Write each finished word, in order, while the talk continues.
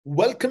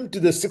Welcome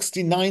to the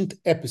 69th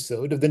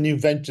episode of the New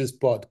Ventures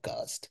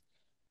podcast.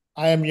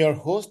 I am your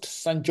host,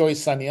 Sanjoy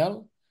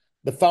Sanyal,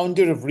 the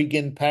founder of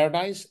Regain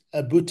Paradise,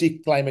 a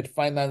boutique climate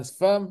finance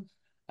firm,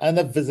 and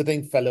a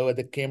visiting fellow at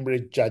the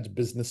Cambridge Judge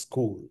Business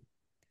School.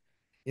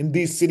 In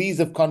these series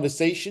of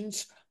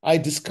conversations, I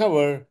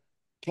discover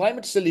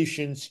climate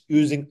solutions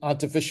using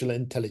artificial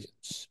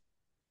intelligence.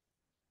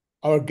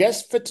 Our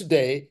guest for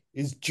today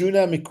is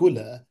Juna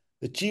Mikula,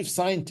 the chief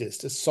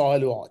scientist at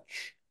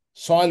SoilWatch.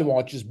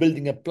 SoilWatch is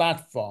building a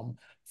platform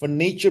for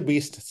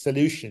nature-based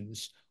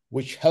solutions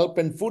which help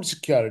in food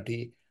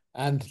security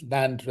and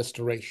land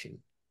restoration.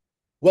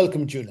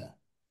 Welcome, Juna.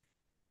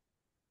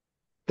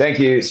 Thank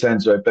you,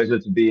 Sanjoy. Pleasure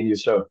to be in your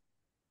show.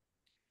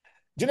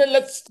 Juna,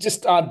 let's just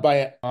start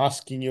by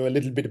asking you a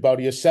little bit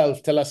about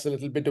yourself. Tell us a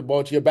little bit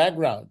about your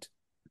background.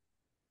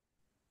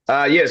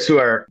 Yes,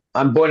 sure.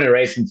 I'm born and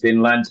raised in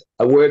Finland.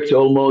 I worked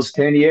almost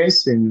 10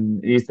 years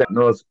in East and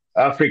North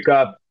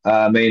Africa,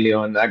 mainly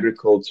on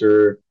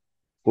agriculture,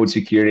 food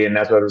security, and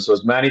natural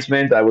resource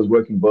management. I was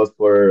working both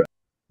for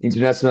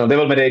international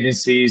development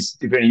agencies,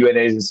 different UN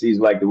agencies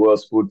like the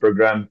World Food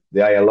Programme,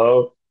 the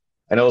ILO,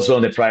 and also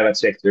in the private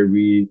sector.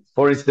 We,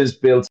 for instance,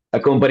 built a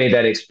company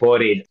that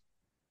exported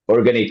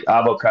organic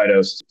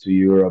avocados to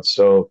Europe.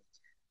 So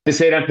at the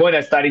same point, I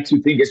started to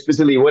think,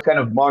 especially what kind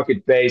of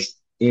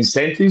market-based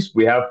incentives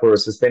we have for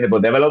sustainable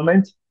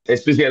development,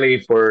 especially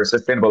for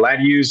sustainable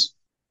land use.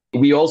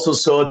 We also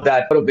saw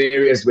that a lot of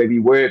areas where we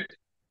worked,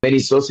 many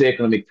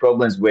socioeconomic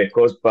problems were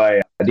caused by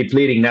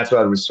depleting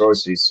natural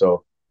resources.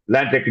 So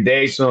land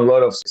degradation, a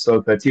lot of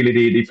soil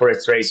fertility,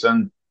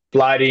 deforestation,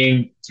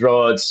 flooding,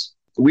 droughts.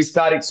 We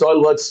started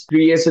SoilWatch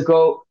 3 years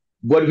ago.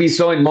 What we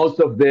saw in most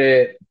of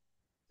the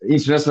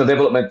international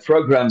development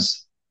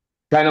programs,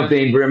 kind of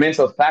the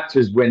environmental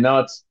factors were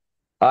not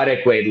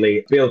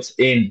adequately built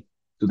in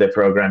to the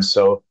program.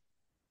 So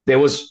there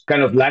was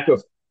kind of lack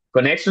of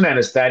connection,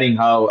 understanding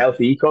how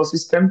healthy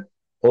ecosystem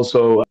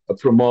also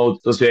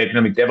promote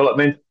socioeconomic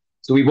development.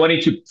 So we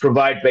wanted to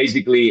provide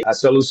basically a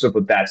solution for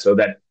that so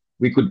that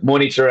we could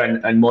monitor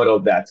and model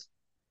that.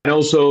 And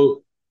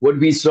also what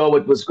we saw,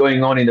 what was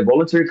going on in the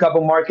voluntary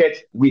carbon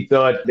market, we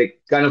thought the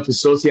kind of the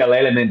social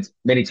element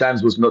many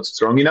times was not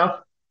strong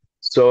enough.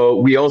 So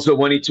we also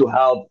wanted to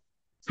help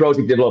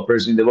project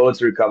developers in the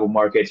voluntary carbon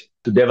market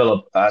to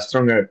develop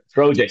stronger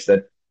projects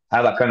that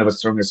have a kind of a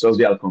stronger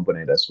social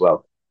component as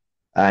well.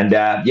 And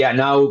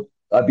now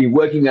I've been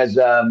working as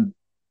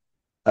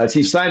a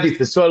chief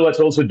scientist at SoilWatch,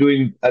 also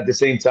doing at the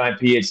same time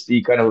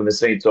PhD kind of on the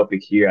same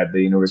topic here at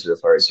the University of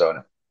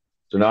Arizona.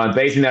 So now I'm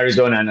based in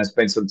Arizona and I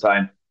spent some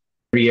time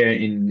here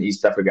in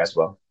East Africa as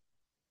well.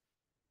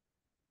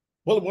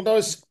 Well, what I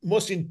was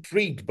most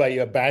intrigued by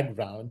your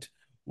background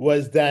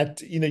was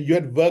that you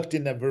had worked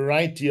in a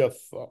variety of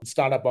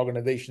startup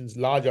organizations,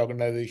 large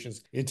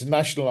organizations,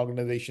 international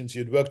organizations.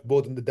 You'd worked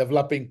both in the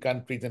developing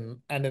countries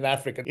and in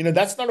Africa.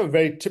 That's not a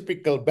very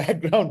typical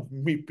background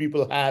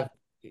people have.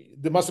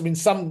 There must have been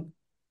some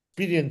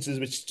experiences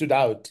which stood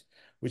out,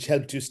 which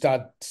helped you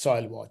start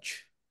SoilWatch.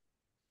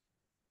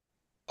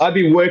 I've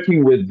been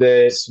working with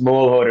the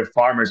smallholder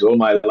farmers all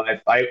my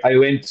life. I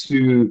went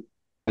to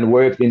and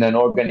worked in an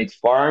organic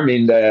farm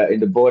in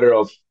the border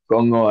of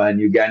Congo and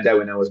Uganda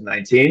when I was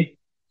 19.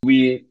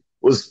 We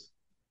was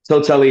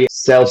totally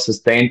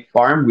self-sustained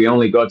farm. We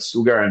only got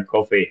sugar and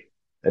coffee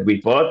that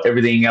we bought.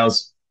 Everything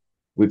else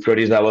we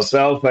produce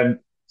ourselves. And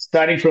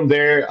starting from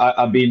there,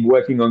 I've been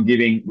working on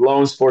giving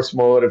loans for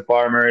smallholder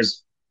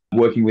farmers,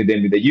 working with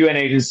them with the UN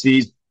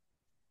agencies,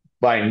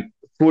 buying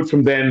food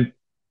from them.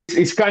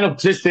 It's kind of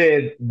just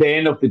the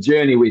end of the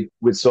journey with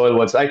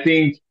SoilWatch. I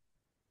think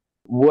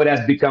what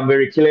has become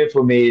very clear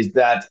for me is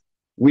that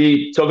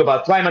we talk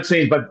about climate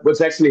change, but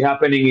what's actually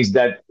happening is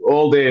that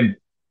we're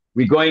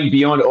going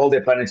beyond all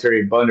the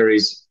planetary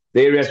boundaries.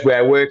 The areas where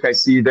I work, I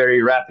see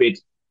very rapid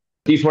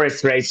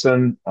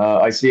deforestation.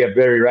 I see a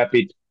very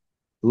rapid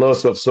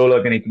loss of soil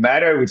organic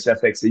matter, which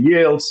affects the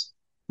yields,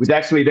 which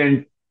actually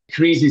then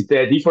increases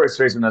the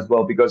deforestation as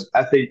well, because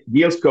as the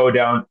yields go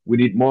down, we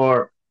need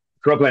more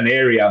cropland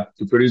area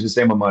to produce the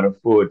same amount of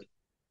food.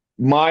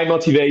 My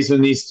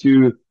motivation is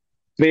to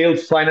build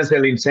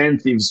financial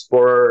incentives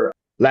for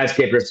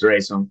landscape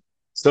restoration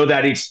so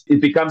that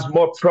it becomes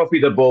more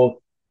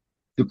profitable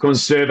to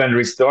conserve and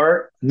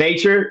restore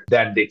nature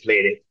than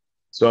deplete it.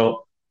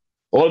 So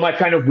all my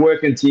kind of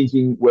work and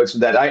thinking works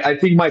on that. I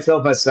think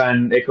myself as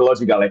an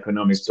ecological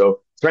economist,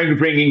 so trying to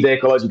bring in the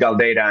ecological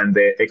data and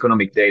the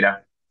economic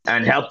data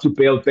and help to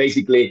build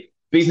basically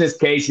business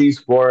cases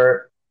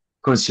for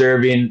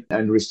conserving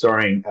and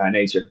restoring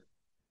nature.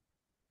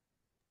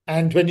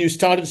 And when you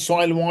started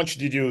SoilWatch,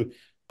 did you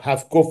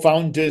have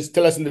co-founders?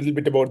 Tell us a little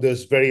bit about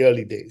those very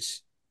early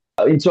days.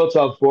 In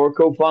total, four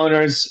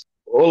co-founders,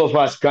 all of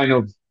us kind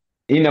of,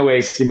 in a way,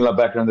 similar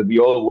background that we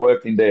all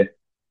worked in the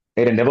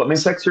aid and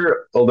development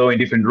sector, although in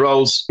different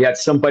roles. We had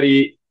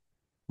somebody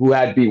who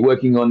had been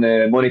working on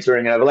the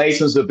monitoring and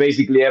evaluation, so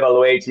basically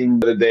evaluating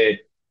whether the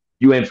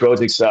UN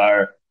projects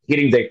are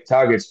hitting the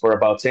targets for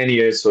about 10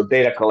 years, so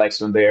data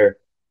collection there.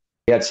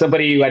 We had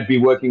somebody who had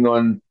been working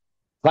on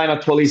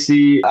climate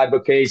policy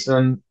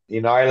advocation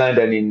in Ireland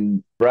and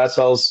in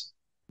Brussels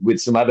with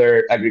some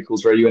other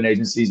agricultural UN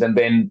agencies, and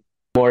then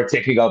more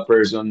technical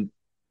person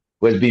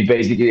was be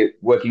basically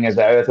working as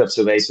a Earth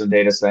observation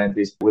data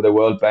scientist with the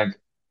World Bank.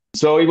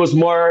 So it was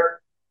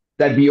more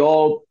that we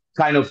all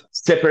kind of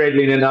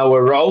separately in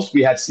our roles,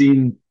 we had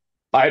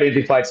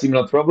identified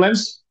similar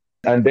problems,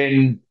 and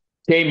then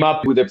came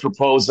up with a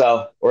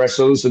proposal or a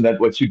solution that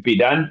what should be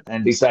done,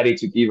 and decided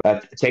to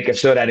take a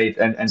shot at it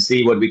and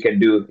see what we can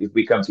do if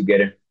we come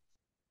together.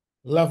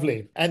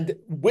 Lovely. And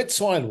with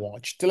Soil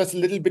Watch, tell us a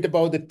little bit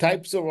about the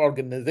types of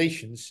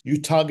organizations you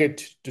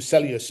target to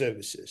sell your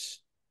services.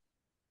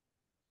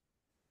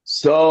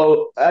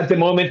 So at the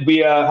moment, we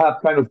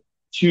have kind of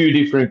two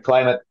different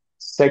climate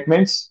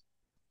segments.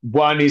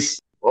 One is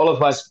all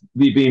of us,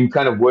 we've been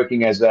kind of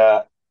working as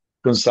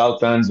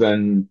consultants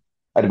and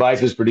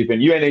advisors for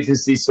different UN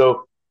agencies.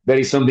 So that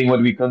is something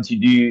what we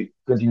continue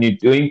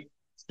doing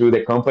through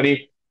the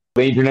company.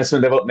 The international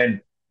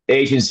development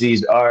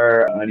agencies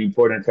are an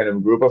important kind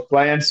of group of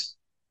clients.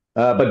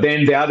 But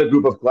then the other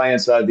group of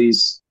clients are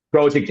these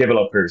project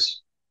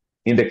developers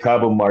in the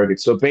carbon market.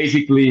 So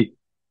basically,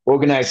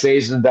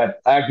 organizations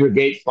that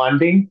aggregate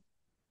funding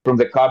from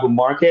the carbon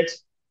market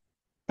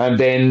and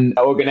then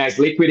organize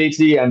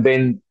liquidity and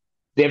then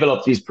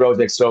develop these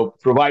projects. So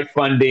provide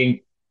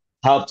funding,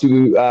 help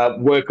to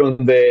work on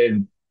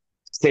the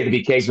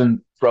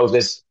certification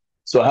process.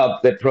 So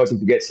help the project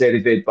to get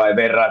certified by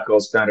Verra,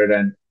 Gold Standard,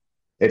 and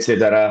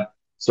etc.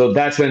 So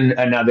that's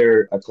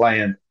another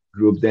client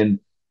group then.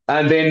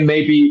 And then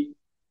maybe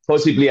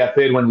possibly a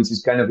third one, which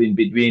is kind of in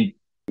between.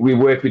 We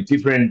work with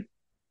different,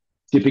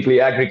 typically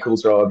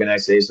agricultural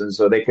organizations.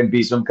 So they can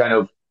be some kind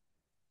of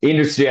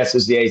industry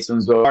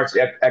associations or large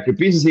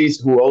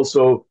agribusinesses who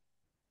also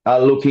are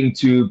looking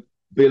to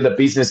build a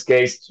business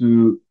case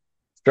to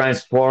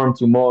transform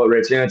to more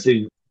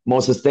regenerative,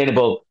 more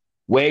sustainable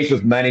ways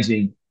of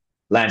managing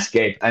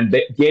landscape and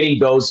getting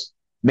those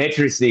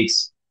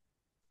metrics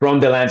from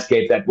the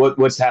landscape that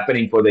what's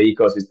happening for the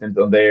ecosystems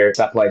on their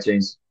supply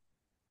chains.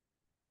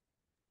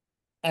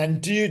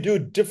 And do you do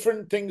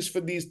different things for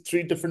these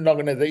three different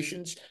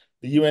organizations?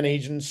 The UN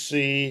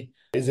agency,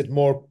 is it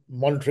more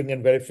monitoring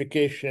and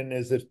verification?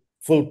 Is it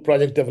full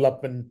project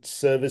development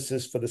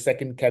services for the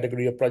second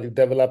category of project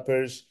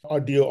developers?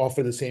 Or do you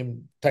offer the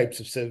same types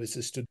of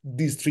services to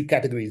these three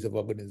categories of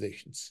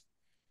organizations?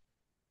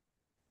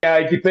 Yeah,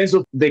 it depends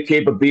on the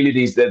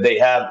capabilities that they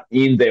have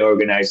in the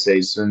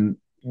organization.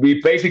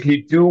 We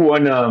basically do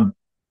want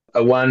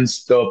a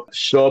one-stop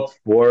shop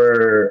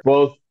for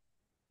both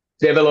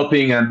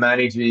developing and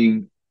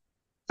managing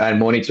and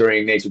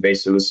monitoring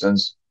nature-based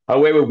solutions.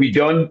 However, we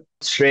don't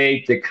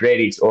trade the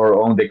credits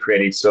or own the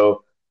credits.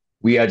 So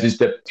we are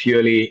just a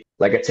purely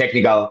like a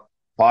technical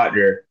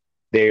partner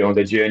there on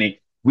the journey.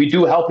 We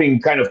do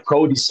helping kind of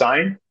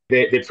co-design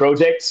the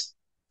projects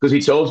because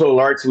it's also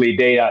largely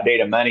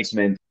data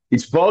management.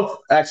 It's both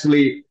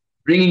actually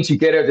bringing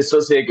together the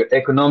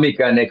socioeconomic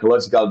and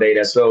ecological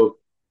data. So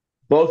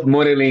both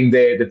modeling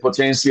the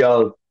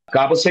potential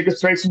carbon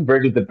sequestration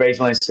versus the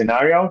baseline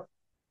scenario,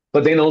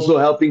 but then also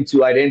helping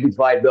to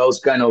identify those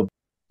kind of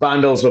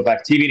bundles of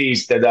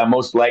activities that are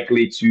most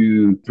likely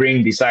to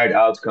bring desired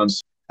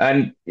outcomes.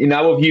 And in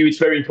our view, it's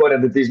very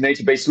important that these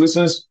nature-based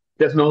solutions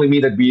doesn't only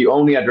mean that we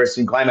only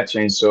addressing climate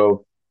change.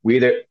 So we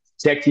either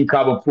protecting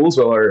carbon pools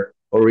or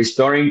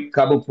restoring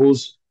carbon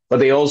pools, but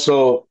they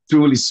also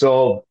truly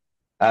solve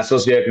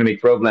socioeconomic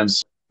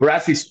problems. For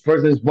us, it's, for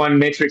instance, one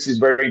metric is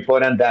very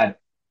important that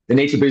the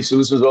nature-based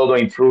solutions also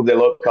improve the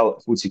local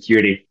food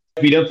security.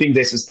 We don't think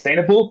they're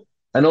sustainable.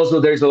 And also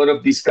there's a lot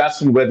of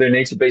discussion whether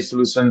nature-based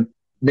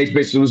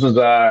solutions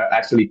are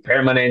actually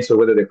permanent or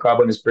whether the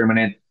carbon is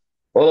permanent.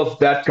 All of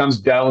that comes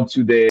down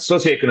to the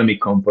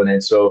socioeconomic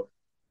component. So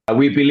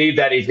we believe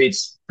that if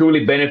it's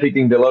truly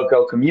benefiting the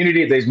local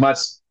community, there's much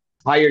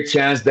higher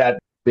chance that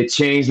the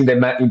change in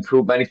the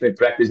improved management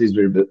practices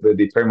will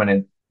be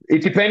permanent.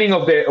 It depending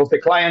of the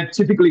client.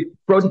 Typically,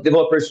 project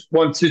developers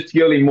want to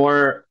purely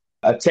more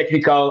a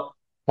technical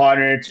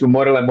partner to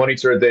model and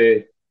monitor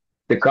the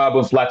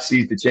carbon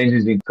fluxes, the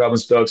changes in carbon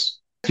stocks.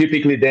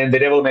 Typically, then the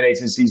development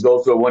agencies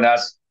also want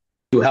us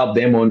to help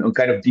them on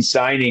kind of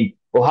designing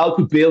or how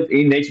to build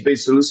in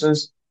nature-based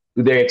solutions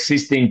to their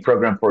existing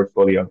program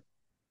portfolio.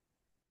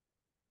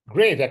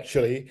 Great,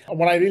 actually.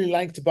 What I really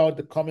liked about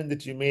the comment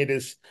that you made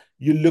is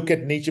you look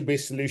at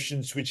nature-based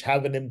solutions which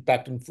have an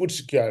impact on food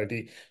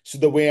security. So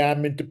the way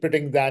I'm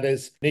interpreting that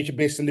is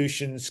nature-based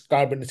solutions,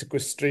 carbon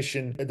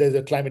sequestration, there's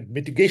a climate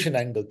mitigation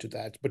angle to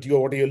that. But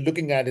what you're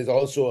looking at is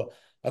also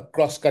a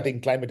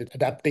cross-cutting climate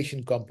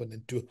adaptation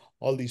component to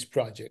all these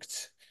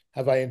projects.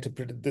 Have I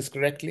interpreted this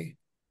correctly?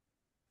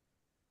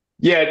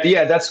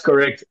 Yeah, that's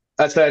correct.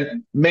 As I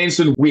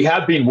mentioned, we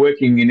have been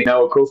working in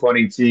our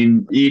co-founding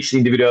team, each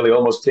individually,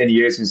 almost 10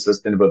 years in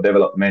sustainable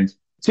development.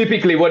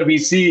 Typically, what we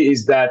see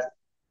is that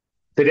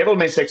the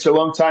development sector a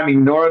long time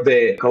ignored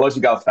the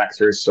ecological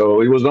factors.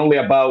 So it was only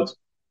about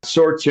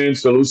short-term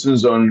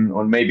solutions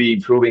on maybe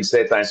improving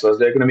certain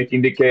socioeconomic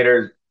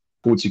indicators,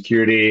 food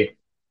security,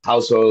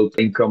 household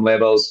income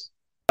levels.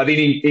 then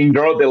in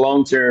grow the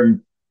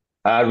long-term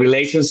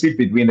relationship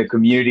between the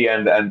community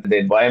and the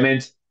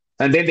environment.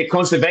 And then the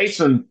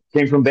conservation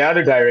came from the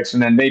other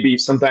direction, and maybe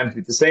sometimes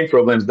with the same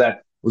problems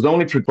that was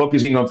only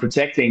focusing on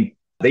protecting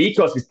the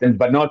ecosystems,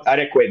 but not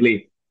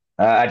adequately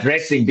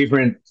addressing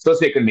different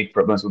socioeconomic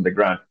problems on the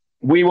ground.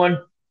 We want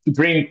to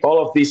bring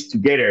all of this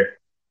together.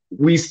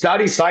 We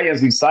study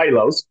science in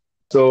silos.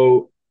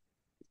 So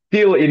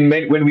still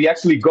when we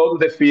actually go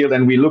to the field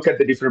and we look at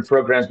the different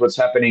programs, what's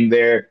happening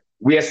there,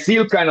 we are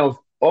still kind of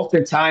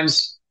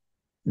oftentimes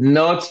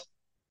not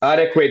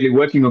adequately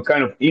working on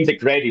kind of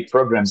integrated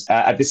programs.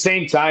 At the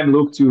same time,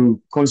 look to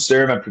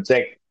conserve and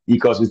protect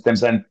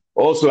ecosystems and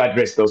also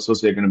address those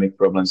socioeconomic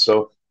problems.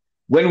 So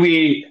when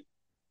we,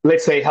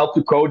 let's say, help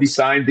to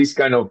co-design this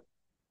kind of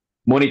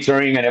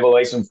monitoring and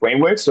evaluation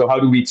framework, so how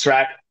do we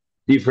track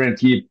different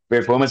key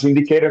performance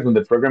indicators on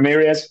the program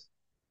areas,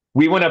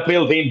 we want to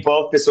build in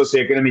both the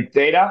socioeconomic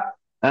data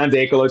and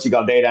the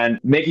ecological data, and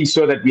making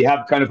sure that we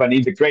have kind of an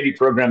integrated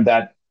program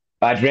that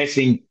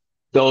addressing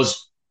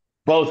those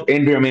both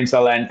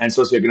environmental and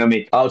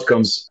socioeconomic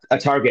outcomes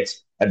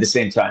targets at the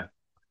same time.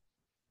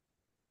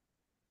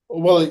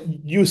 Well,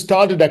 you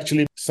started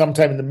actually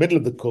sometime in the middle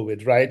of the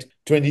COVID, right?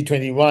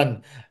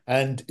 2021.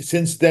 And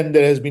since then,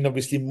 there has been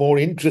obviously more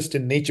interest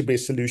in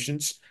nature-based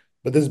solutions,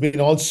 but there's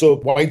been also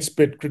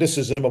widespread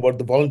criticism about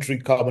the voluntary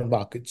carbon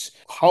markets.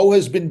 How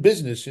has been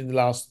business in the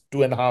last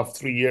 2.5,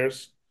 3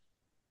 years?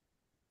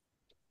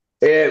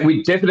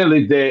 We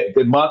definitely, the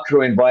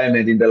macro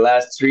environment in the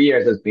last 3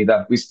 years has been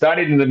that we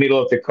started in the middle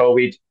of the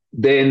COVID.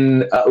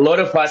 Then a lot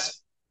of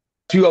us,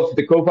 two of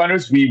the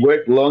co-founders, we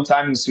worked a long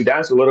time in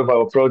Sudan. So a lot of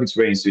our projects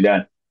were in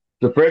Sudan.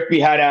 So first we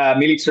had a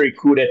military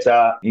coup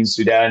d'etat in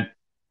Sudan.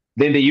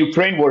 Then the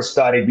Ukraine war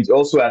started, which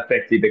also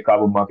affected the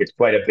carbon market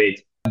quite a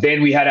bit.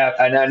 Then we had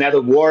another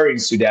war in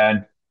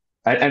Sudan.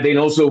 And then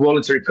also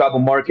voluntary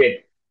carbon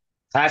market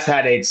has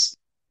had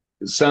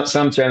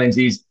some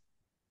challenges.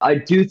 I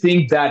do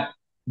think that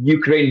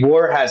Ukraine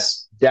war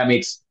has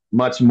damaged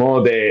much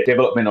more the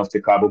development of the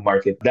carbon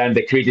market than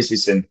the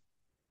criticism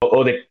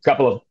or the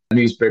couple of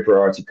newspaper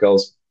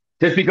articles.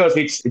 Just because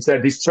it's a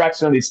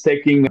distraction, it's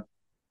taking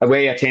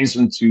away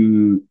attention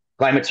to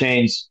climate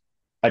change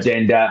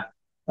agenda.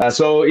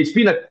 So it's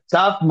been a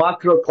tough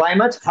macro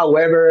climate.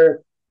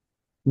 However,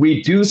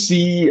 we do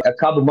see a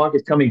carbon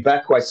market coming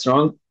back quite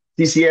strong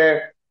this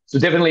year. So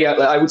definitely,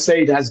 I would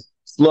say it has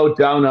slowed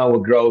down our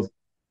growth,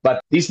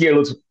 but this year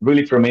looks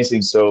really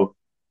promising. So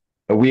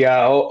we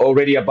are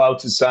already about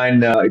to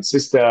sign. It's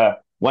just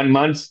 1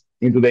 month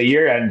into the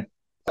year, and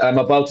I'm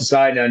about to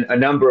sign a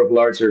number of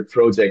larger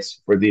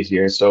projects for this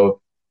year. So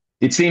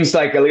it seems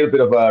like a little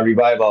bit of a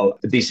revival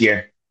this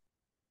year.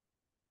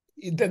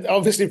 That's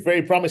obviously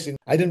very promising.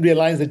 I didn't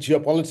realize the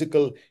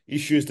geopolitical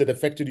issues that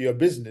affected your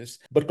business,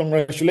 but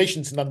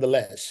congratulations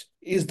nonetheless.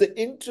 Is the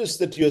interest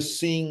that you're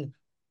seeing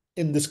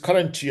in this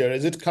current year,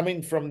 is it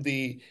coming from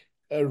the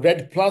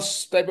Red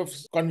Plus type of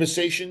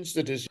conversations,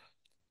 that is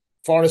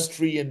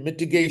forestry and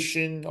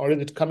mitigation, or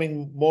is it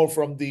coming more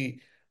from the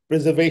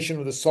preservation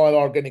of the soil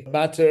organic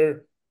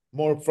matter,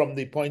 more from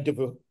the point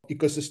of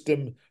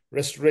ecosystem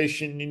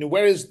restoration?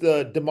 Where is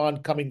the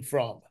demand coming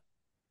from?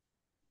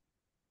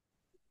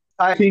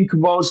 I think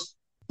most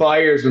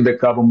buyers in the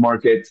carbon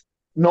market,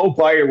 no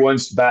buyer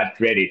wants bad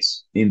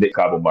credits in the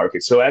carbon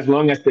market. So as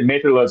long as the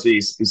methodology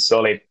is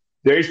solid,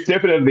 there is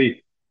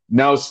definitely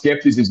now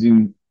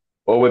skepticism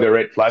over the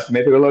Red Plus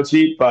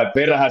methodology, but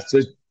Vera has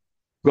just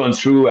gone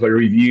through a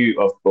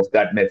review of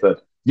that method.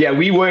 Yeah,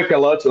 we work a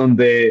lot on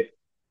the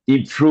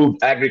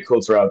improved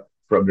agricultural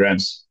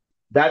programs.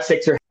 That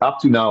sector up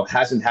to now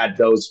hasn't had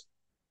those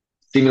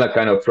similar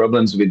kind of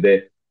problems with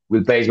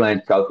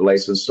baseline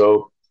calculations.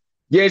 So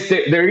yes,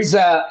 there is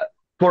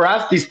for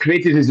us, this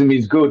criticism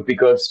is good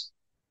because,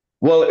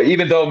 well,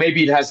 even though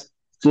maybe it has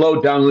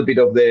slowed down a little bit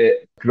of the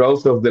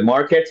growth of the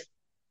market,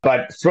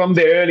 but from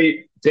the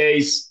early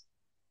days,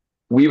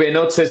 we were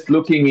not just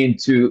looking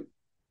into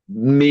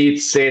meet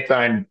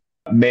certain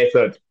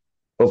method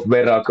of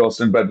better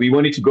costing, but we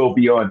wanted to go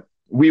beyond.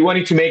 We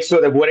wanted to make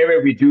sure that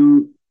whatever we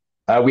do,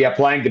 we are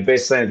applying the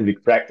best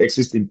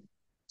existing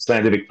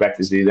scientific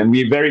practices, and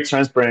we're very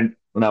transparent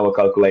on our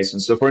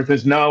calculations. So, for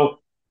instance, now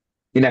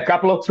in a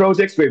couple of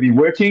projects where we're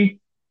working,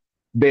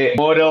 the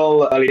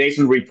model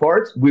validation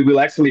report, we will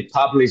actually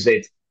publish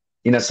it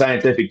in a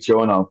scientific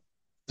journal.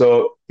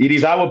 So it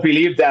is our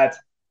belief that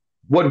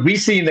what we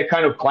see in the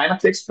kind of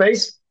climate tech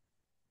space,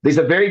 there's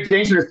a very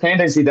dangerous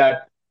tendency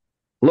that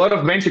a lot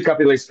of venture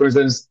capitalists, for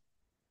instance,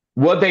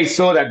 what they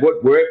saw that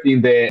what worked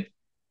in the,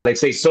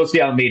 let's say,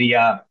 social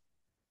media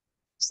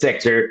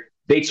sector,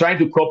 they try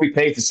to copy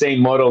paste the same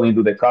model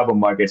into the carbon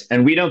markets.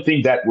 And we don't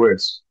think that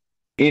works.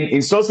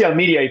 In social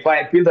media, if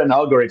I build an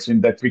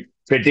algorithm that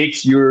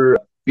predicts your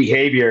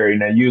behavior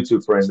in a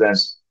YouTube, for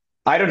instance,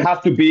 I don't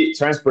have to be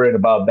transparent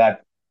about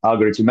that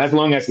algorithm as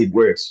long as it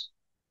works.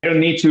 I don't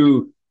need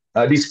to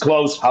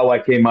disclose how I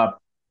came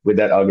up with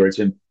that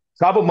algorithm.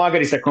 Carbon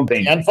market is a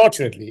company.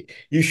 Unfortunately,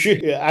 you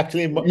should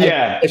actually,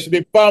 yeah, there should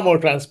be far more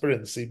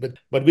transparency,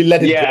 but we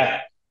let it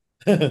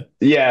go.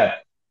 Yeah.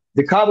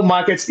 The carbon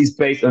markets is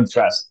based on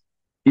trust.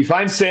 If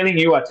I'm selling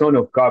you a ton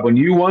of carbon,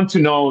 you want to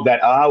know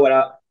that,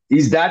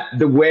 is that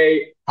the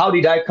way? How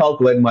did I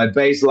calculate my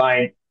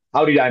baseline?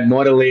 How did I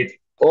model it?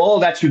 All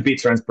that should be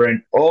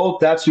transparent. All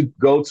that should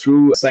go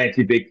through a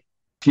scientific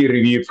peer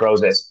review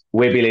process,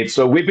 we believe.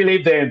 So we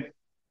believe that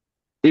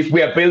if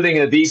we are building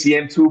a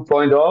DCM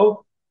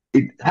 2.0,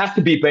 it has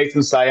to be based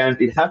on science.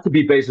 It has to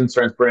be based on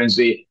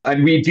transparency.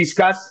 And we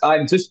discussed,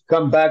 I just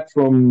come back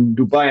from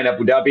Dubai and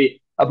Abu Dhabi.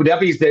 Abu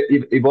Dhabi is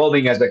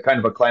evolving as a kind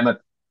of a climate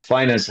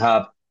finance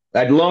hub. I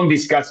had long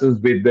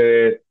discussions with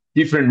the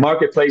different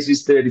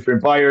marketplaces, the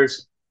different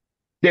buyers.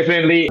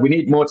 Definitely, we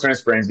need more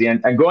transparency.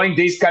 And going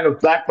this kind of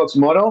black box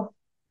model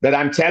that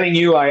I'm telling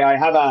you, I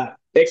have a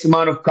X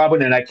amount of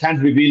carbon and I can't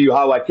reveal you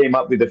how I came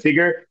up with the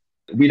figure.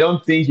 We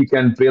don't think you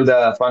can build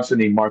a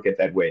functioning market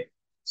that way.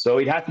 So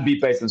it has to be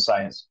based on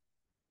science.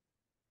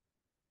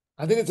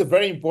 I think it's a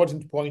very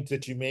important point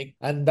that you make.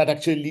 And that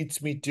actually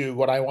leads me to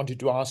what I wanted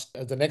to ask.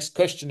 The next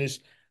question is,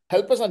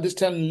 help us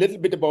understand a little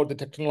bit about the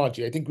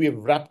technology. I think we have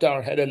wrapped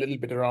our head a little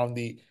bit around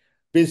the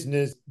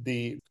business,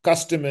 the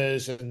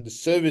customers and the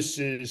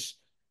services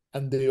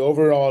and the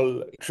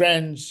overall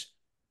trends.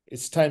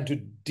 It's time to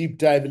deep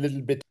dive a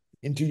little bit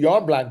into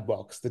your black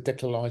box, the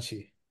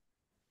technology.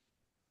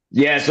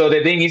 Yeah, so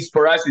the thing is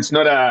for us, it's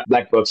not a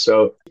black box.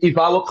 So if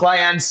our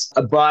clients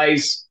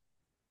buys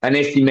an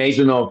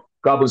estimation of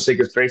carbon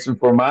sequestration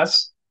from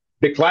us,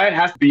 the client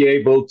has to be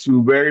able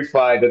to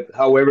verify that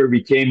however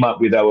we came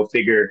up with our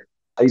figure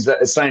is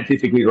a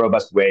scientifically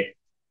robust way.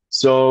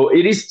 So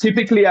it is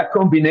typically a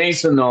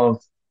combination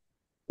of,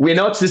 we're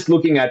not just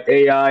looking at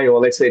AI or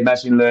let's say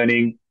machine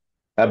learning,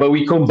 but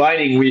we're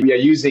combining, we are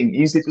using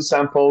in situ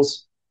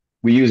samples,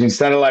 we're using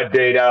satellite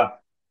data,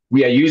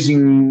 we are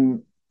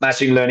using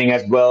machine learning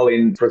as well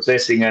in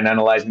processing and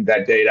analyzing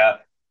that data.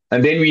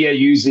 And then we are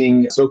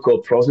using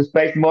so-called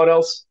process-based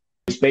models,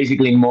 which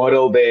basically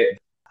model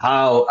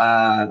how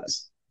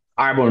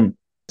carbon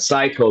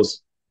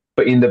cycles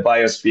in the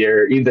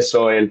biosphere, in the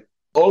soil.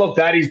 All of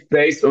that is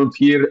based on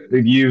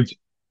peer-reviewed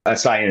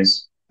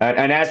science.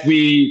 And as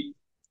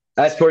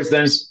for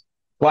instance,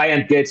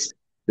 client gets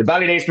the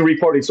validation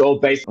report, it's all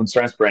based on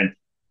transparent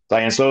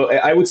science. So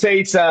I would say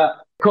it's a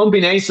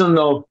combination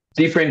of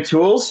different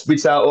tools,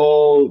 which are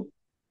all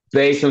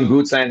based on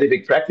good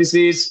scientific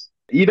practices.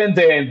 Even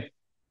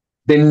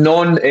the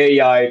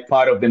non-AI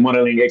part of the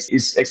modeling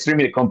is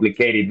extremely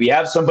complicated. We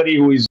have somebody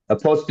who is a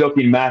postdoc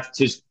in math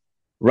just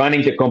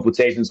running the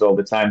computations all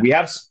the time. We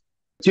have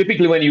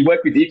typically when you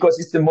work with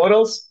ecosystem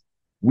models,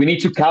 we need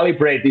to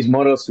calibrate these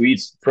models to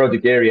each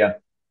project area.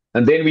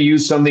 And then we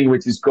use something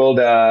which is called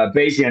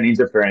Bayesian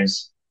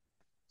interference.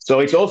 So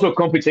it's also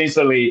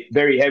computationally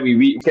very heavy.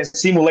 We can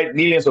simulate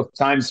millions of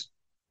times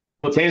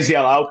potential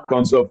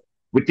outcomes of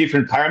with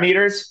different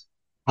parameters,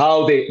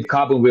 how the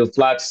carbon will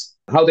flux,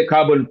 how the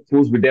carbon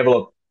pools will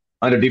develop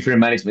under different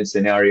management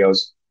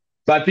scenarios.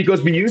 But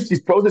because we use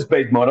these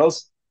process-based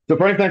models, so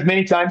for instance,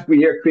 many times we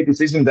hear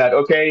criticism that,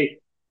 okay,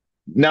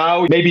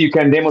 now maybe you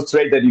can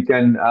demonstrate that you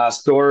can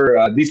store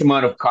this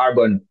amount of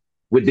carbon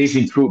with this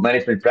improved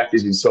management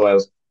practice in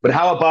soils. But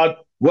how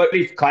about what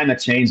if climate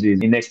changes in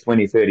the next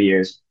 20, 30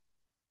 years?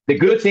 The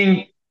good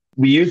thing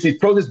we use these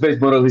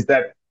process-based models is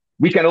that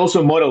we can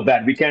also model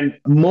that. We can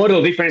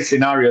model different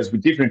scenarios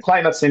with different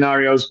climate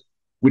scenarios,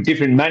 with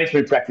different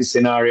management practice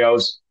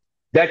scenarios.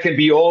 That can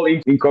be all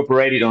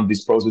incorporated on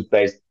this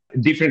process-based,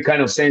 different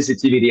kind of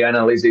sensitivity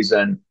analysis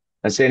and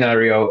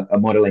scenario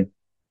modeling.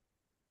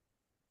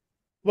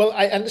 Well,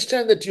 I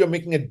understand that you're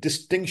making a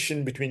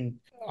distinction between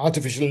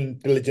artificial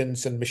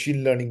intelligence and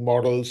machine learning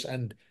models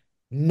and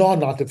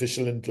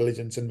non-artificial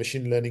intelligence and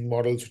machine learning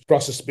models,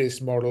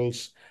 process-based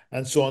models,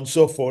 and so on and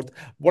so forth.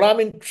 What I'm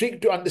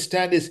intrigued to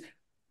understand is,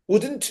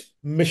 wouldn't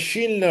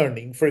machine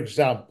learning, for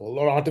example,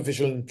 or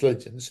artificial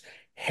intelligence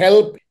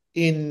help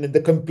in the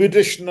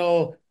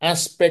computational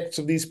aspects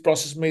of these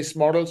process-based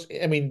models?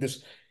 I mean,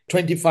 this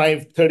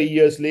 25, 30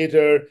 years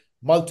later,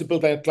 multiple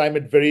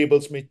climate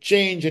variables may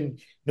change, and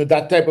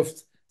that type of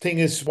thing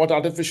is what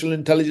artificial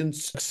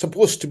intelligence is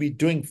supposed to be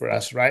doing for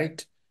us,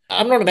 right?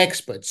 I'm not an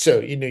expert,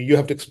 so you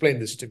have to explain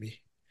this to me.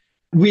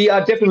 We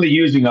are definitely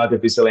using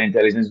artificial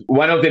intelligence.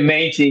 One of the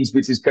main things,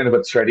 which is kind of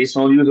a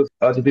traditional use of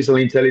artificial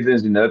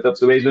intelligence in Earth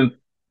observation,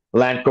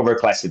 land cover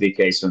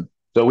classification.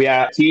 So we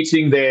are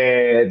teaching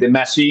the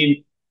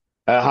machine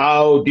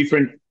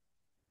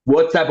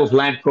what type of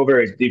land cover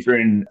is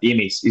different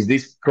image. Is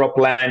this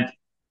cropland?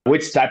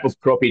 Which type of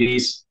crop it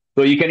is?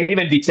 So you can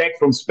even detect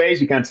from space,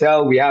 you can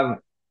tell we have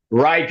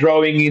rye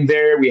growing in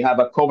there, we have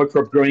a cover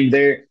crop growing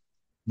there.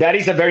 That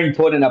is a very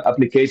important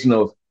application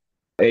of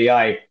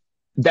AI.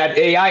 That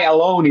AI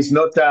alone is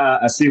not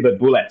a silver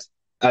bullet.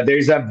 There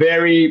is a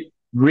very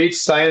rich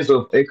science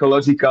of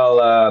ecological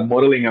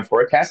modeling and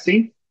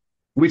forecasting,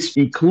 which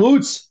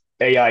includes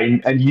AI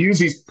and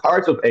uses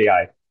parts of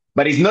AI,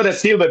 but it's not a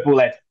silver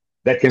bullet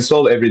that can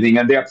solve everything.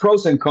 And there are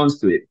pros and cons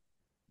to it.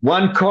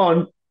 One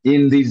con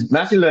in these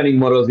machine learning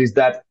models is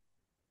that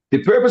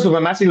the purpose of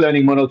a machine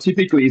learning model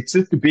typically is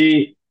just to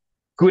be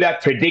good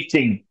at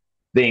predicting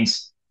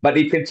things, but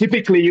it can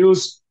typically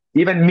use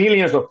even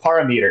millions of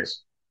parameters.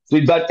 So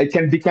that it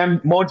can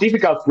become more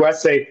difficult for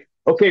us to say,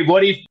 okay,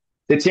 what if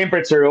the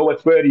temperature over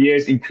 30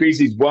 years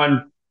increases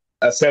 1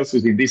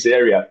 Celsius in this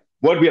area?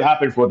 What will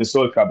happen for the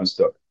soil carbon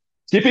stock?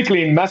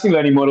 Typically, in machine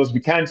learning models, we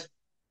can't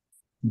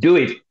do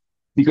it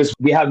because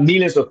we have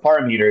millions of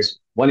parameters.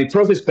 While in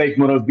process-based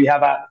models, we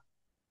have a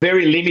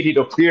very limited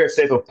or clear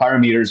set of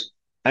parameters.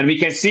 And we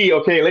can see,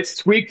 okay, let's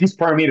tweak these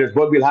parameters.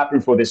 What will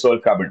happen for the soil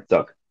carbon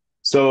stock?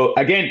 So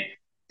again,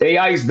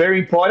 AI is very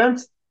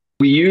important.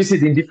 We use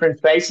it in different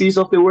phases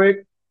of the work,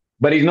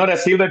 but it's not a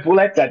silver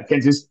bullet that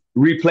can just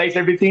replace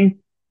everything.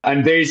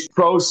 And there's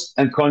pros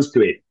and cons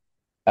to it.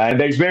 And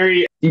there's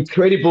very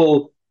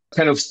incredible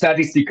kind of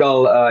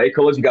statistical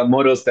ecological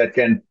models that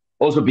can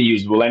also be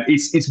useful. And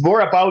it's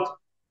more about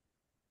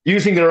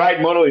using the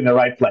right model in the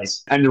right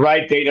place and the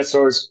right data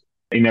source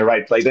in the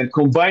right place and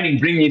combining,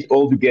 bringing it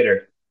all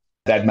together.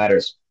 That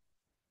matters.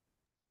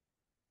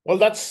 Well,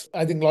 that's,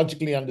 I think,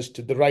 logically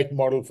understood, the right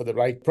model for the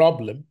right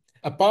problem.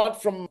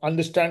 Apart from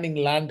understanding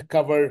land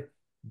cover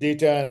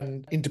data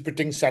and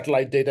interpreting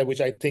satellite data,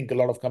 which I think a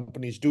lot of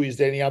companies do, is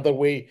there any other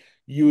way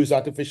you use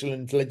artificial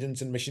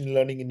intelligence and machine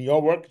learning in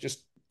your work?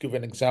 Just give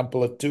an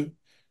example or two.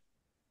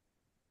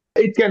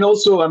 It can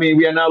also, I mean,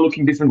 we are now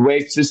looking different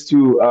ways just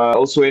to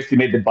also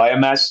estimate the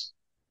biomass,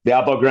 the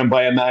above ground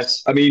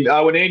biomass. I mean,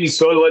 our name is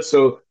soil,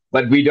 so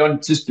but we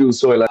don't just do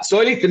soil.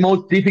 Soil is the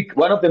most difficult,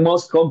 one of the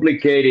most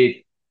complicated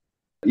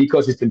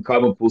ecosystem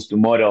carbon pools to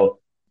model.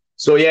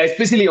 So yeah,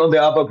 especially on the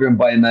above ground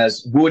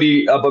biomass,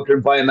 woody above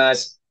ground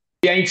biomass.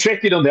 We are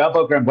interested on the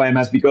above ground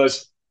biomass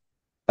because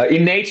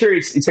in nature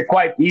it's a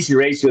quite easy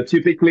ratio.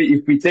 Typically,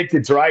 if we take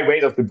the dry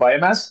weight of the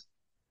biomass,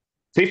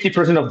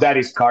 50% of that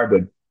is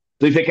carbon.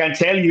 So if I can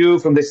tell you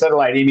from the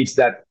satellite image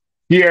that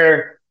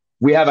here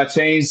we have a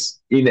change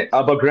in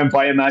above ground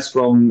biomass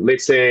from,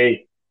 let's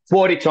say,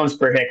 40 tons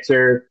per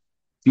hectare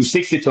to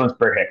 60 tons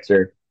per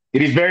hectare,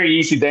 it is very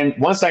easy. Then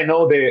once I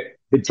know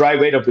the dry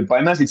weight of the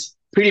biomass, it's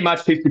pretty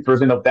much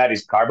 50% of that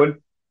is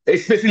carbon.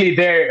 Especially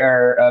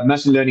there,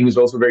 machine learning is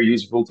also very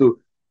useful to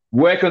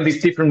work on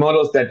these different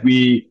models that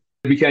we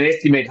can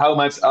estimate how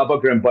much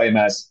above ground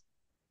biomass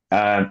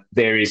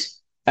there is.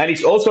 And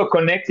it's also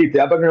connected,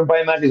 the above ground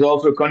biomass is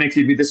also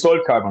connected with the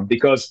soil carbon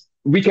because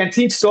we can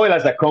think soil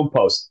as a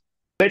compost.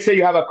 Let's say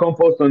you have a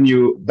compost on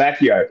your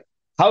backyard.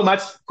 How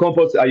much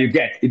compost are you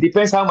get? It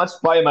depends how much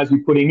biomass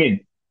you're putting in.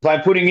 If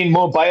I'm putting in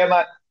more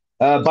biomass,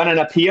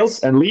 banana peels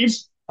and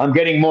leaves, I'm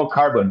getting more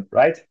carbon,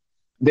 right?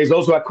 There's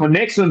also a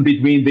connection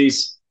between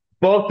these,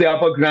 both the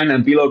upper ground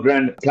and below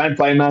ground plant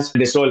biomass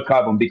and the soil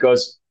carbon,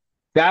 because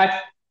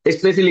that,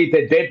 especially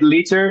the dead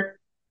litter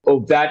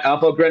of that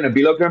upper ground and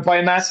below ground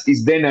biomass,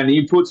 is then an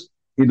input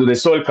into the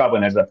soil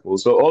carbon as a pool.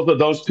 So also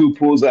those two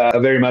pools are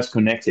very much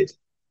connected.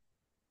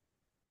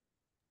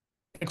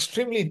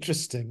 Extremely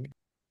interesting.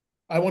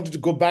 I wanted to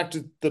go back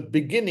to the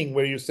beginning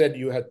where you said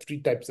you had three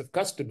types of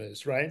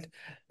customers, right?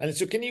 And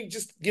so can you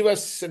just give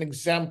us an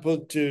example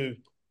to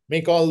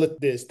make all of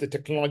this, the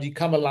technology,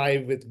 come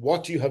alive with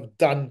what you have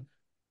done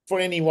for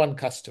any one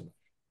customer?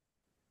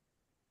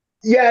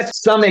 Yes,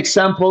 some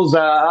examples.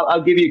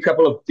 I'll give you a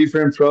couple of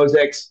different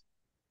projects.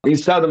 In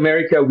South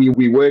America,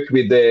 we work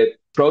with the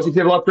project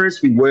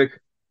developers. We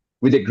work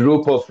with a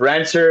group of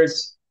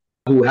ranchers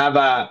who have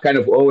a kind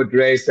of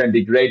overgrazed and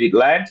degraded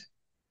land.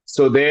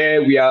 So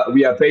there we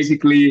are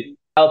basically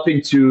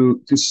helping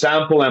to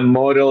sample and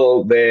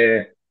model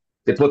the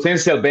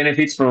potential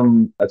benefits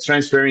from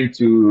transferring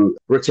to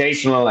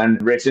rotational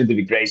and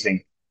regenerative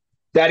grazing.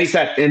 That is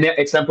an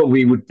example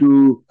we would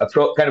do,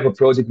 kind of a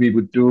project we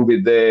would do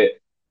with a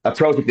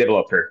project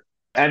developer.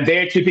 And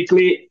there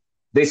typically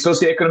the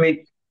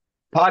socioeconomic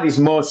part is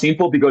more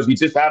simple because we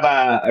just have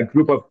a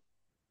group of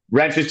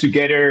ranchers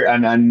together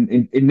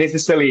and it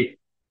necessarily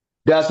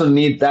doesn't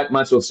need that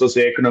much of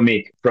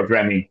socioeconomic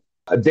programming.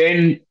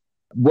 Then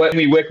when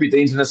we work with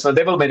the international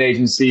development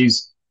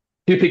agencies,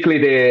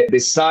 typically the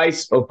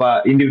size of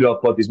an individual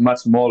plot is much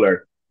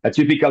smaller. A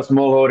typical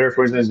smallholder,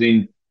 for instance,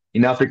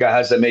 in Africa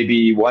has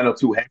maybe 1 or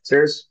 2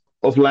 hectares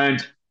of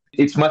land.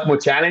 It's much more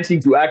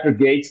challenging to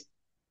aggregate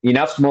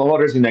enough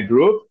smallholders in a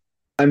group.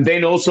 And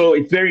then also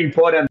it's very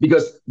important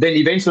because then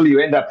eventually you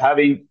end up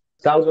having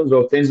thousands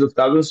or tens of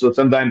thousands, or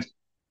sometimes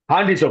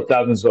hundreds of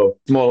thousands of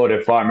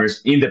smallholder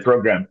farmers in the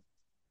program.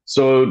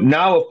 So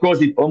now, of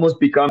course, it almost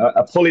becomes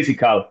a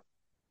political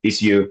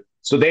issue.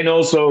 So then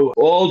also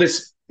all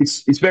this,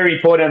 it's very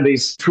important.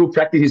 These true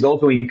practices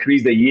also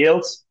increase the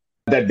yields,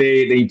 that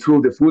they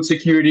improve the food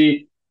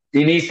security.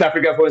 In East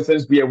Africa, for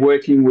instance, we are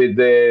working with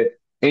the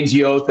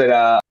NGOs that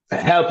are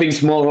helping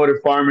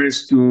smallholder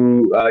farmers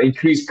to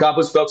increase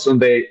carbon stocks on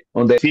the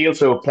fields,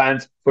 so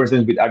plant, for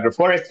instance, with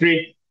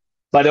agroforestry,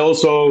 but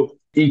also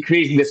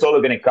increasing the soil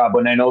organic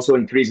carbon and also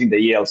increasing the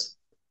yields.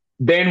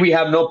 Then we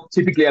have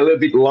typically a little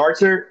bit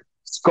larger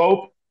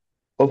scope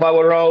of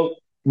our role.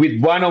 With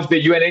one of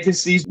the UN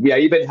agencies, we are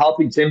even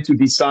helping them to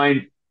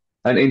design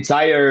an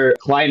entire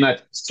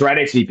climate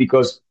strategy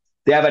because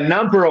they have a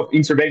number of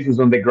interventions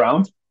on the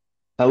ground.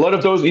 A lot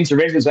of those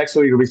interventions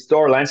actually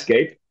restore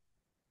landscape,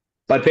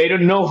 but they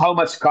don't know how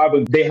much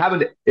carbon. They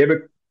haven't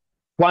ever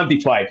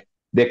quantified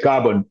the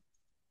carbon,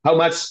 how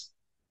much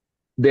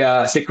they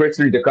are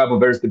sequestering the carbon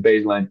versus the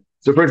baseline.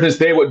 So for instance,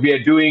 today what we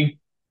are doing,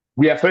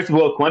 we are first of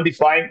all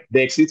quantifying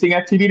the existing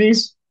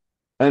activities,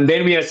 and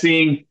then we are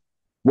seeing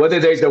whether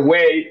there's a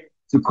way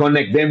to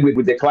connect them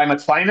with the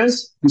climate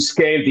finance to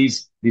scale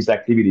these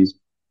activities.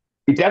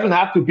 It doesn't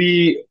have to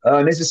be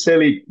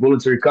necessarily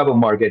voluntary carbon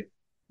market.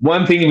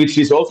 One thing which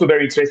is also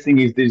very interesting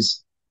is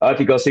this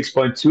Article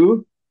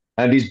 6.2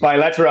 and these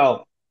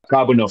bilateral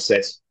carbon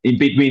offsets in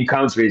between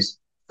countries,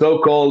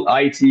 so-called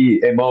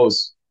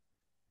ITMOs.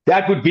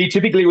 That would be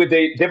typically with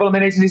the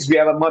development agencies, we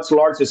have a much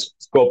larger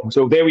scope.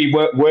 So there we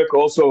work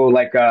also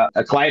like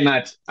a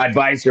climate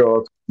advisor,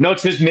 or not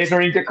just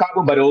measuring the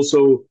carbon, but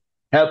also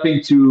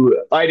helping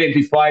to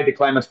identify the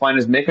climate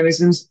finance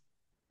mechanisms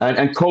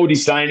and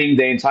co-designing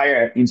the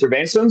entire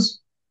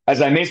interventions.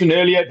 As I mentioned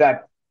earlier,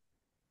 that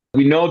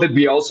we know that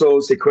we also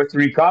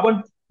sequestering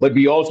carbon, but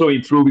we also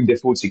improving the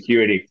food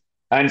security.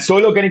 And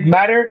soil organic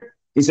matter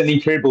is an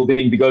incredible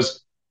thing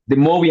because the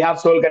more we have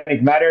soil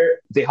organic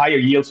matter, the higher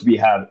yields we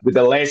have with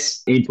the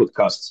less input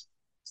costs.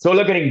 Soil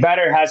organic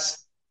matter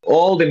has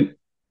all the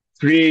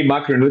three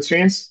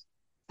macronutrients,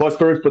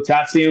 phosphorus,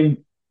 potassium,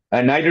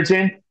 and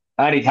nitrogen,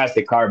 and it has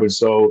the carbon.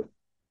 So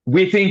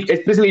we think,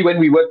 especially when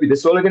we work with the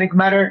soil organic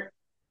matter,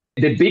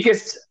 the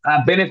biggest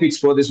benefits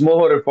for the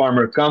smallholder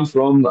farmer come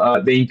from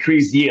the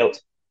increased yield.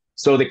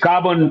 So the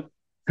carbon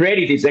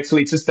credit is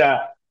actually just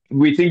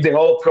we think the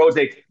whole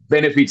project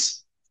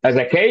benefits as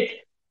a cake.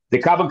 The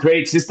carbon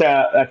credit is just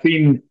a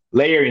thin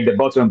layer in the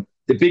bottom.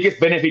 The biggest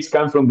benefits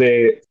come from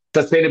the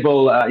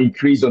sustainable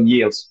increase on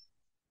yields.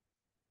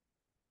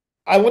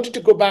 I wanted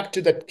to go back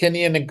to that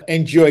Kenyan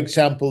NGO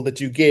example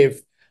that you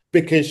gave,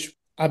 because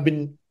I've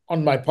been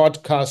on my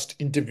podcast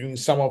interviewing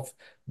some of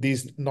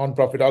these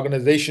nonprofit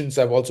organizations.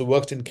 I've also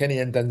worked in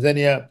Kenya and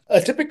Tanzania. A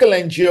typical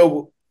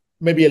NGO,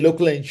 maybe a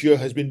local NGO,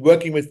 has been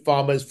working with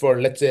farmers for,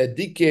 let's say, a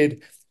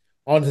decade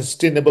on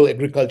sustainable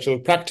agricultural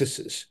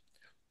practices.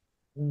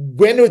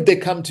 When would they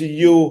come to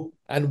you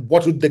and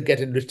what would they get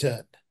in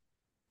return?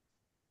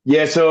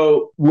 Yeah,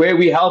 so where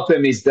we help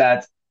them is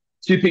that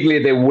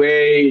typically the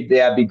way they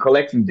have been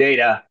collecting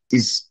data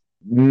is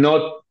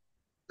not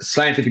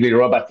scientifically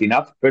robust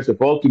enough, first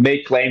of all, to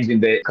make claims in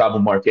the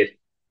carbon market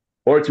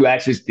or to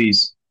access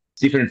these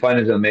different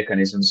financial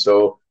mechanisms.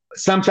 So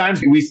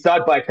sometimes we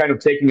start by kind of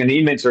taking an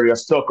inventory or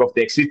stock of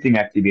the existing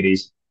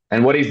activities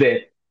and what is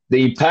the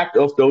impact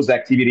of those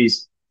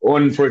activities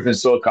on, for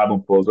instance, soil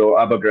carbon pools or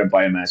above ground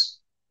biomass.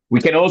 We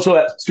can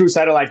also, through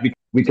satellite,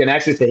 we can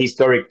access the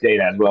historic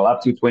data as well,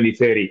 up to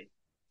 2030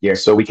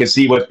 years. So we can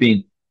see what's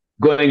been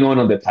going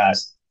on the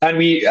past. And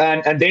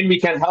then we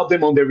can help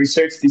them on the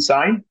research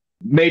design,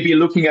 maybe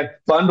looking at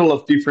bundle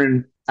of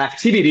different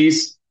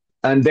activities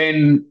and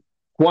then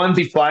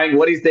quantifying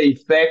what is the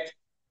effect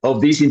of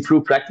these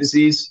improved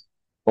practices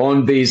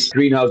on these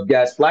greenhouse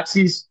gas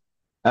fluxes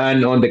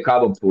and on the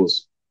carbon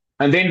pools.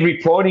 And then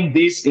reporting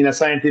this in a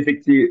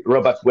scientifically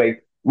robust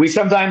way. We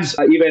sometimes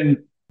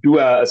even do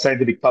a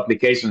scientific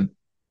publication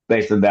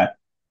based on that.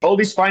 All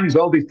these findings,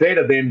 all this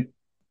data, then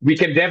we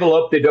can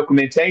develop the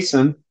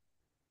documentation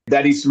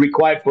that is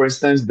required, for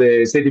instance,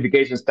 the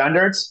certification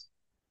standards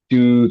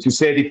to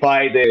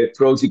certify the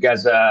project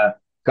as a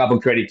carbon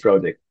credit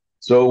project.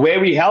 So where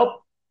we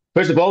help,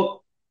 first of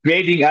all,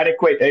 creating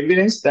adequate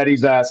evidence that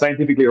is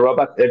scientifically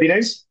robust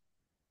evidence.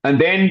 And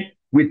then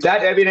with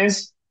that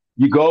evidence,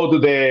 you go to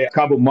the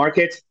carbon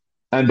market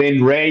and then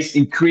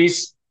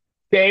increase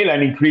scale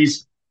and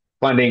increase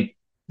funding.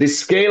 The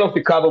scale of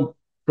the carbon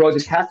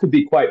project has to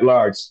be quite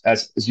large,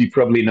 as you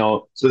probably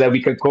know, so that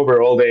we can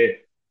cover all the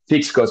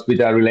fixed costs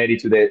which are related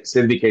to the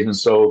certification.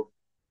 So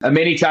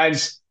many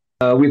times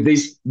with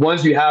this,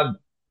 once you have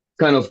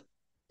kind of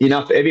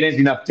enough evidence,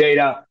 enough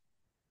data,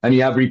 and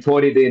you have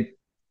reported it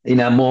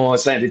in a more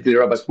scientifically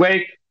robust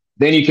way,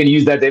 then you can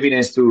use that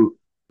evidence to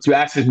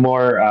access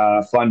more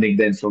funding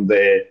than from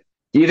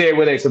either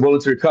whether it's a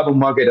voluntary carbon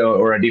market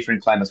or a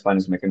different climate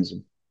finance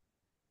mechanism.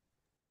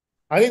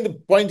 I think the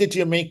point that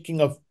you're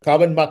making of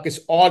carbon markets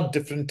or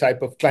different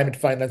type of climate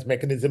finance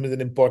mechanism is an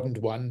important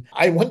one.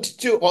 I wanted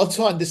to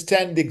also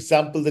understand the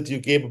example that you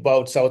gave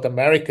about South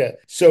America.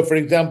 So, for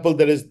example,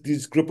 there is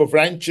this group of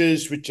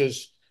ranchers which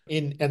is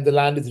and the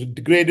land is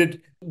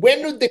degraded.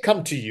 When would they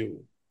come to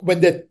you? When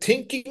they're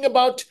thinking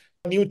about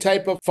a new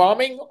type of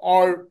farming,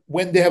 or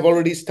when they have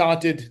already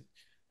started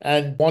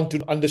and want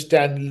to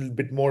understand a little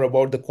bit more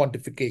about the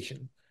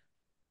quantification?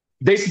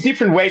 There's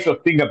different ways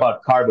of thinking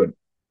about carbon.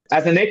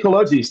 As an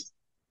ecologist,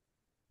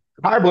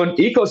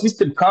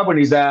 ecosystem carbon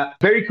is a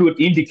very good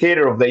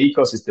indicator of the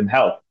ecosystem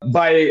health.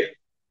 By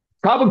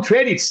carbon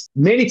credits,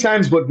 many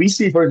times what we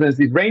see, for instance,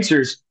 with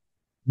ranchers,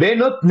 they're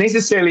not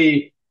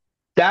necessarily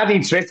that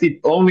interested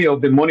only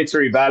of the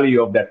monetary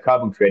value of that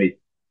carbon credit.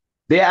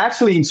 They're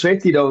actually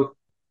interested of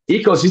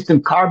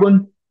ecosystem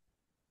carbon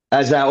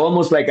as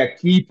almost like a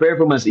key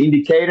performance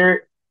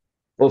indicator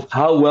of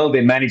how well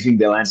they're managing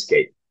the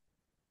landscape.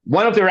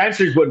 One of the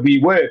ranchers, what we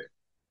work,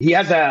 he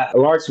has a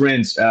large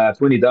ranch,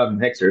 20,000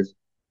 hectares.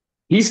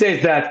 He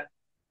says that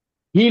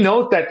he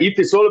knows that if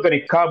the soil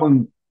organic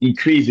carbon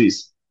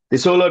increases the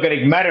soil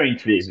organic matter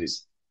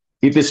increases.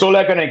 If the soil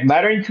organic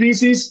matter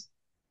increases,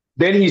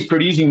 then he's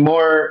producing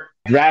more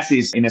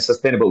grasses in a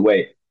sustainable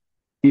way.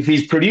 If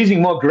he's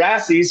producing more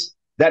grasses,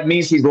 that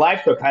means his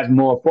livestock has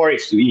more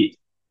forage to eat.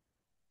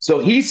 So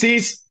he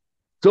sees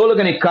soil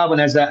organic carbon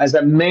as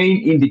a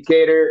main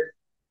indicator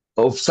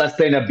of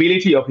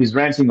sustainability of his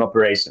ranching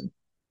operation.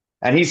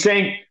 And he's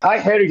saying, I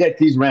inherited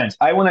this ranch.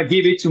 I want to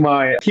give it to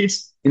my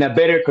kids in a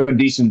better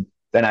condition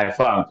than I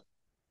found.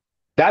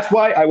 That's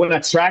why I want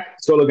to track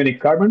soil organic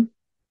carbon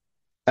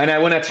and I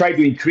want to try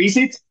to increase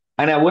it.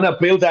 And I want to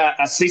build a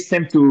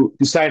system to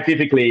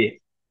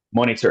scientifically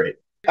monitor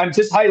it. I'm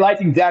just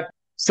highlighting that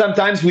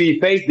sometimes we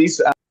face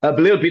this a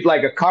little bit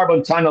like a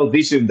carbon tunnel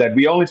vision that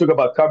we only talk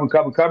about carbon,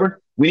 carbon, carbon.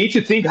 We need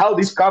to think how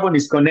this carbon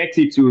is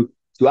connected to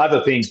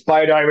other things,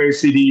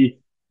 biodiversity,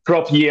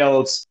 crop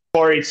yields,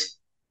 forage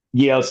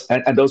yields,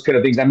 and those kind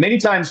of things. And many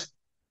times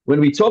when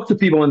we talk to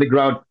people on the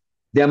ground,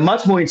 they're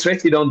much more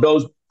interested on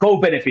those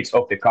co-benefits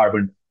of the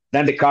carbon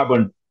than the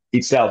carbon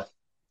itself.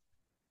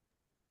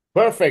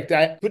 Perfect.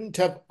 I couldn't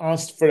have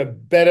asked for a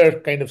better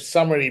kind of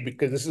summary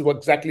because this is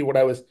exactly what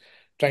I was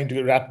trying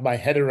to wrap my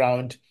head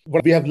around.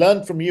 What we have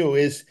learned from you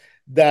is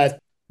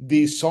that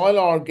the soil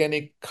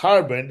organic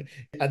carbon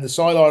and the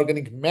soil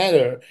organic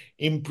matter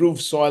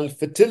improves soil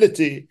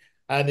fertility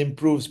and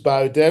improves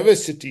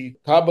biodiversity.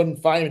 Carbon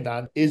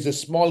finance is a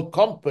small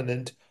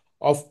component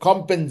of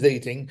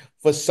compensating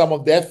for some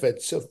of the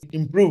efforts of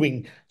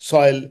improving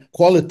soil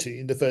quality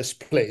in the first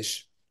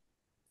place.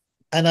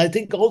 And I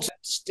think also the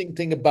interesting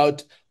thing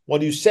about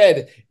what you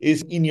said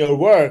is in your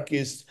work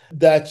is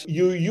that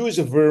you use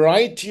a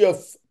variety of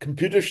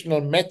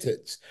computational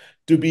methods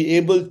to be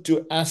able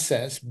to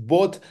assess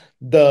both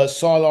the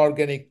soil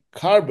organic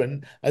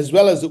carbon as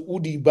well as the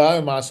woody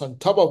biomass on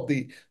top of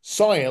the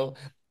soil.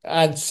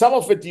 And some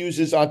of it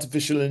uses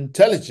artificial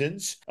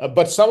intelligence,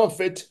 but some of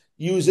it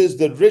uses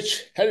the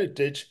rich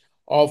heritage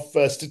of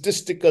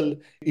statistical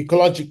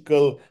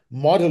ecological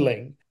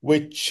modeling,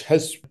 which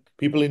has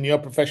people in your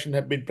profession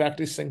have been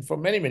practicing for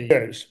many, many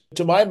years.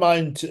 To my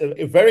mind,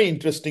 a very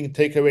interesting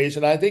takeaways.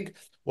 And I think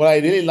what I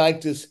really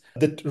liked is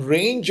the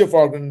range of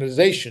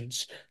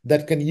organizations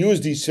that can use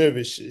these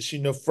services,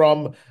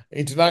 from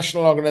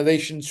international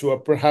organizations who are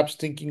perhaps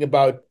thinking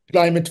about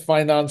climate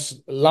finance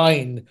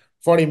line,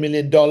 $40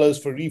 million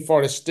for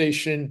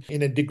reforestation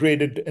in a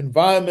degraded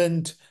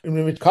environment.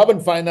 In which carbon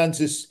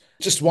finance is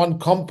just one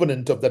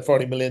component of that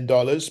 $40 million.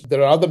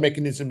 There are other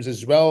mechanisms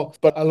as well,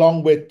 but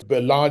along with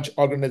the large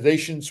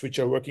organizations which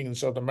are working in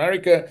South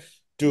America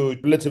to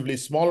relatively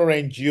smaller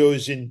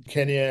NGOs in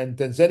Kenya and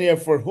Tanzania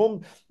for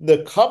whom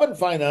the carbon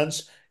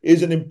finance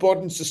is an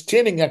important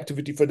sustaining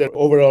activity for their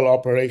overall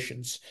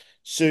operations.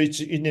 So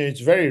it's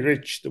very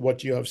rich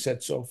what you have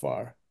said so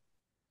far.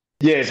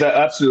 Yes,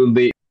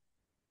 absolutely.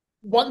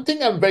 One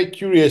thing I'm very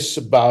curious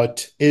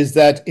about is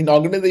that in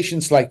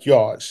organizations like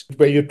yours,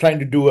 where you're trying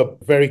to do a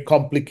very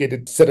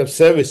complicated set of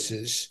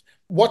services,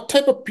 what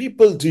type of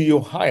people do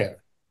you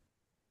hire?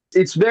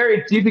 It's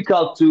very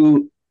difficult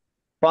to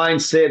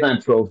find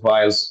certain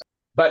profiles,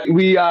 but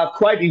we are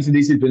quite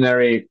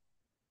interdisciplinary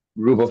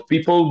group of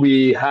people.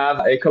 We have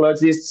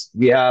ecologists,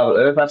 we have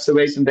Earth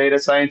observation data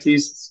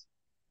scientists,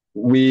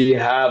 we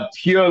have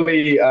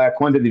purely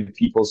quantitative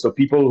people, so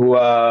people who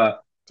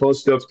are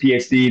postdocs,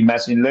 PhD in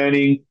machine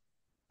learning,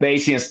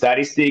 Bayesian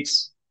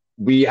statistics.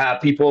 We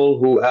have people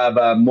who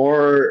have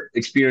more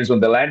experience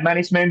on the land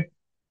management,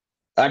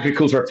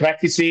 agricultural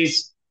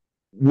practices.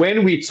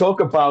 When we talk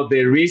about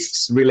the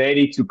risks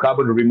related to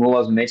carbon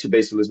removals and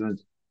nature-based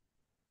solutions,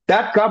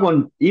 that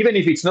carbon, even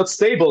if it's not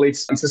stable,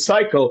 it's a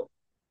cycle.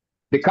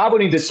 The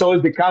carbon in the soil,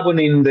 the carbon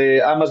in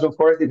the Amazon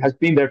forest, it has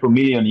been there for a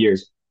million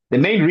years. The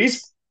main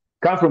risks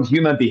come from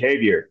human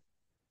behavior.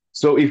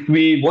 So if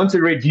we want to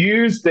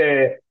reduce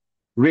the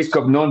risk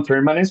of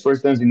non-permanence, for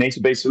instance, in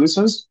nature-based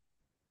solutions,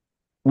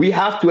 we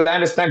have to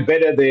understand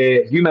better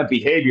the human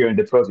behavior in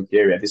the project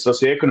area, the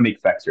socioeconomic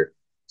factor.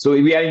 So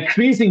we are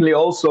increasingly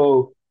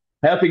also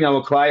helping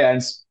our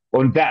clients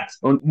on that,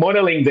 on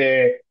modeling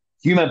the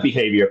human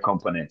behavior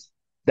component.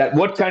 That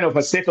what kind of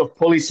a set of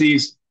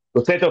policies,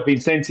 a set of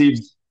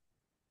incentives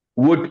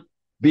would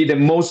be the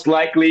most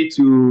likely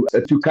to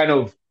kind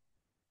of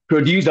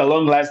produce a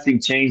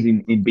long-lasting change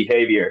in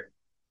behavior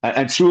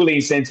and truly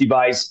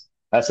incentivize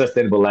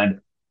sustainable land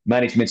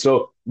management.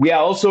 So we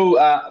are also,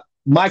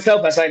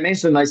 myself, as I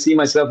mentioned, I see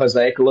myself as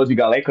an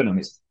ecological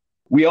economist.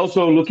 We're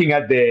also looking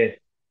at the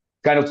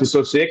kind of the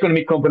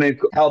socioeconomic component,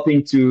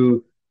 helping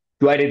to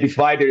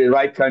identify the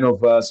right kind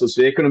of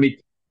socioeconomic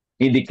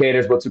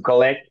indicators, what to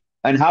collect,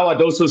 and how are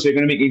those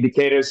socioeconomic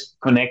indicators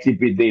connected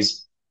with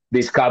these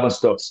carbon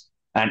stocks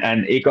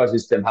and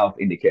ecosystem health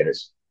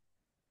indicators.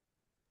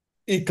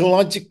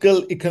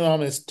 Ecological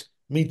economist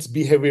meets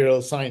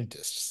behavioral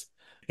scientists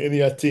in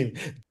your team.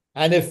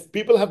 And if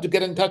people have to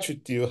get in touch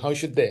with you, how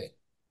should they?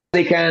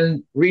 They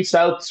can reach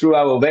out through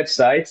our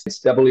website. It's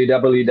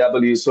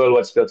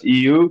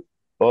www.soilwatch.eu,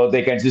 or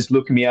they can just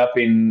look me up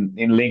in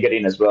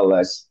LinkedIn as well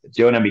as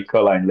Jonah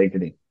Mikola in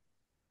LinkedIn.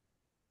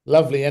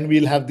 Lovely. And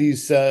we'll have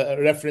these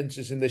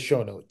references in the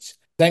show notes.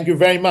 Thank you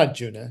very much,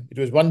 Juna. It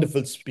was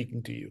wonderful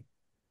speaking to you.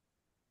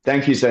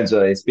 Thank you,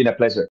 Sanjay. It's been a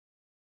pleasure.